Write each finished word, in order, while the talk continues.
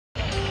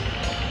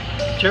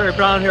Jerry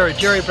Brown here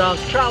at Jerry Brown's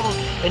Travels,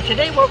 and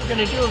today what we're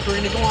going to do is we're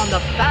going to go on the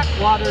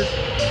backwaters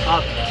of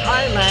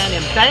Thailand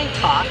and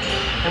Bangkok,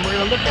 and we're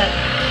going to look at,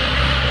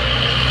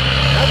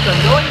 that's a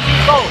noisy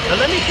boat, but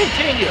let me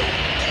continue,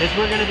 is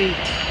we're going to be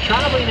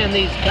traveling in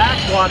these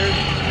backwaters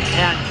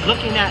and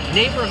looking at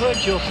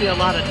neighborhoods. You'll see a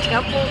lot of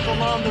temples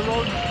along the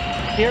road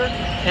here,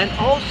 and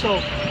also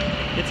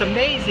it's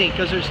amazing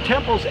because there's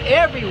temples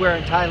everywhere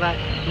in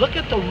Thailand. Look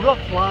at the roof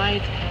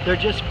lines, they're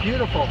just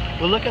beautiful.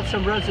 We'll look at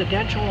some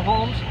residential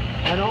homes,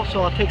 and also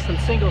I'll take some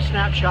single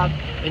snapshots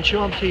and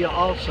show them to you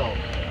also.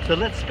 So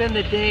let's spend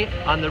the day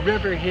on the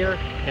river here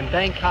in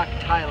Bangkok,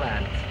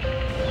 Thailand.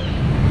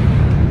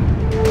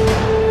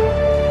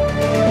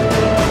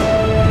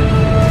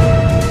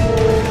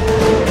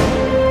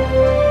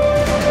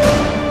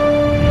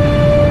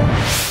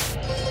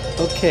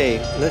 Okay,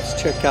 let's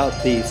check out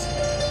these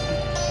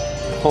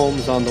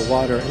homes on the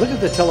water. Look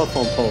at the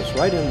telephone poles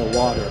right in the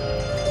water.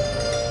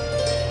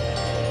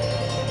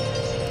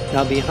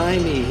 Now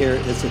behind me here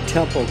is a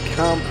temple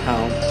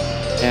compound,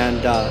 and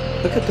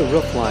look at the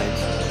roof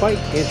lines, quite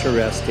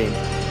interesting.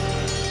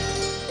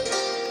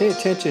 Pay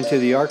attention to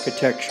the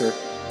architecture,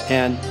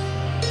 and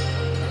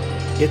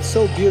it's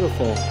so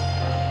beautiful.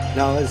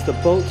 Now as the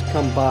boats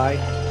come by,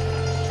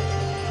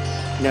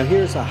 now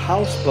here's a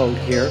houseboat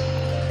here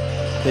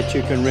that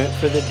you can rent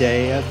for the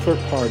day for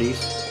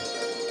parties.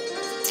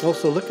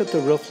 Also look at the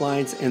roof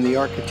lines and the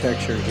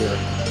architecture here.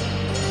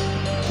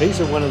 These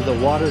are one of the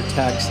water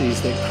taxis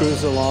that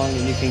cruise along,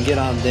 and you can get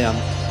on them.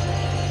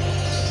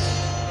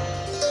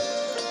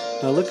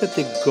 Now look at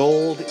the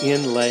gold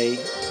inlay.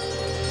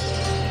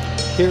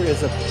 Here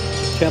is a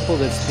temple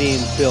that's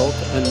being built,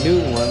 a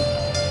new one,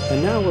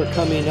 and now we're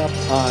coming up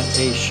on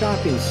a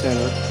shopping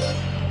center.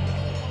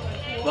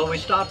 Well, we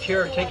stopped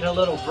here taking a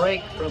little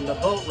break from the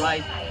boat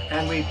ride,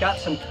 and we've got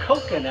some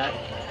coconut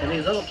in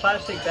these little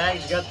plastic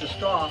bags. You got the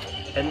straw,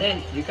 and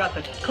then you got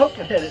the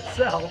coconut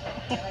itself,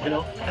 you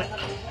know.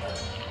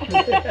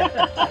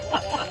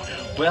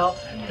 Well,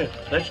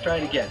 let's try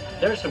it again.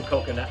 There's some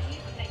coconut.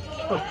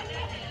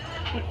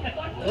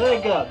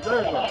 Very good,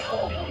 very good.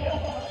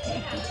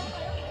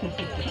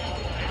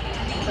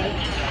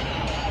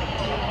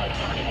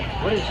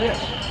 What is this?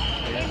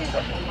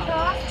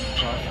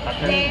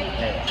 Okay,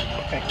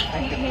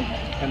 thank you.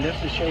 And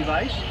this is shave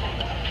ice?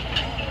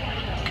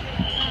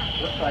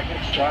 Looks like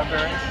it's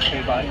strawberry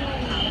shave ice.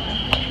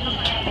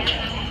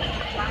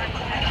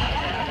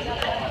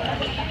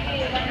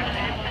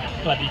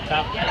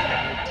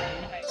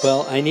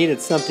 Well, I needed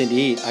something to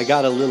eat. I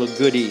got a little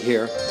goodie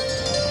here.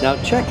 Now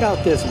check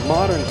out this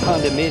modern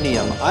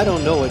condominium. I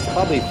don't know, it's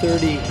probably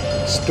 30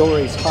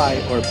 stories high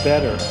or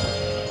better.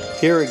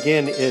 Here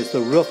again is the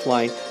roof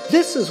line.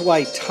 This is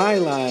why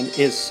Thailand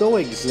is so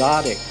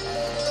exotic,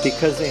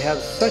 because they have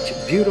such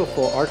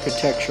beautiful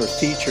architecture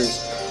features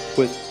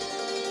with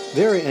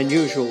very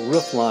unusual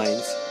roof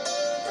lines.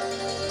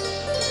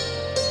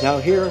 Now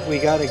here we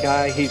got a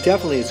guy, he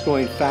definitely is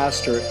going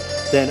faster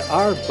than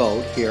our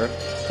boat here.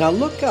 Now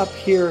look up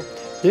here,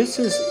 is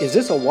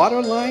this a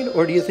water line,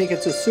 or do you think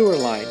it's a sewer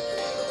line?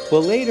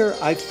 Well, later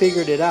I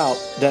figured it out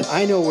that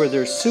I know where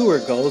their sewer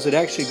goes. It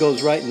actually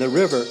goes right in the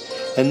river,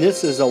 and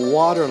this is a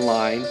water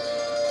line.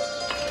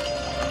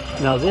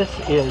 Now this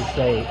is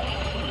a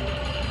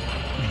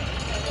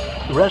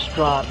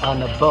restaurant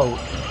on the boat.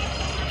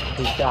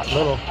 He's got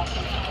little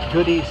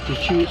goodies to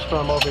choose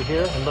from over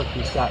here, and look,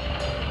 he's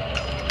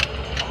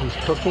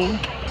cooking,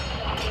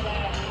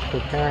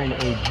 preparing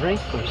a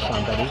drink for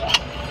somebody.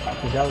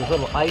 He's got his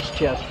little ice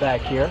chest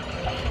back here.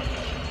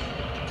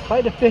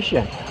 Quite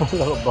efficient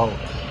little boat.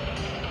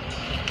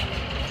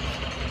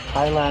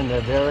 Thailand,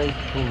 they're very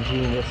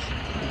ingenious.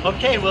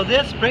 Okay, well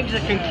this brings a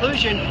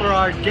conclusion for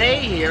our day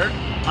here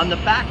on the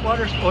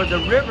backwaters or the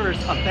rivers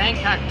of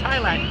Bangkok,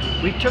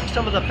 Thailand. We took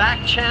some of the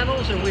back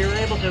channels and we were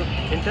able to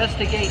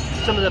investigate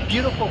some of the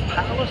beautiful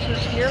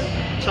palaces here,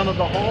 some of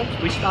the homes.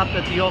 We stopped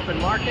at the open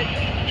market,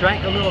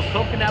 drank a little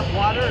coconut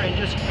water, and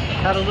just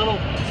had a little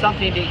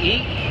something to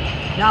eat.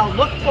 Now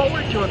look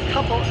forward to a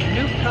couple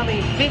new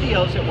coming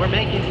videos that we're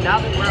making now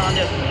that we're on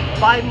this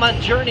 5-month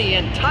journey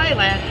in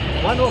Thailand.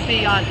 One will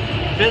be on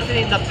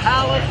visiting the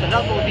palace,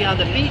 another will be on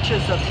the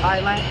beaches of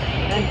Thailand,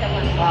 and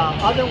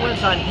other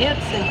ones on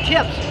hints and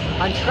tips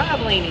on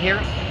traveling here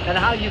and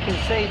how you can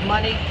save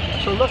money.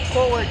 So look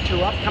forward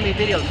to upcoming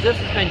videos. This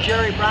has been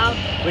Jerry Brown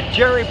with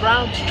Jerry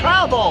Brown's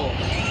Travels.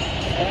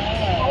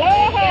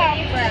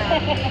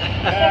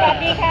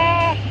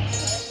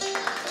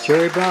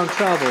 Jerry Brown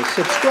Travels.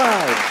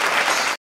 Subscribe.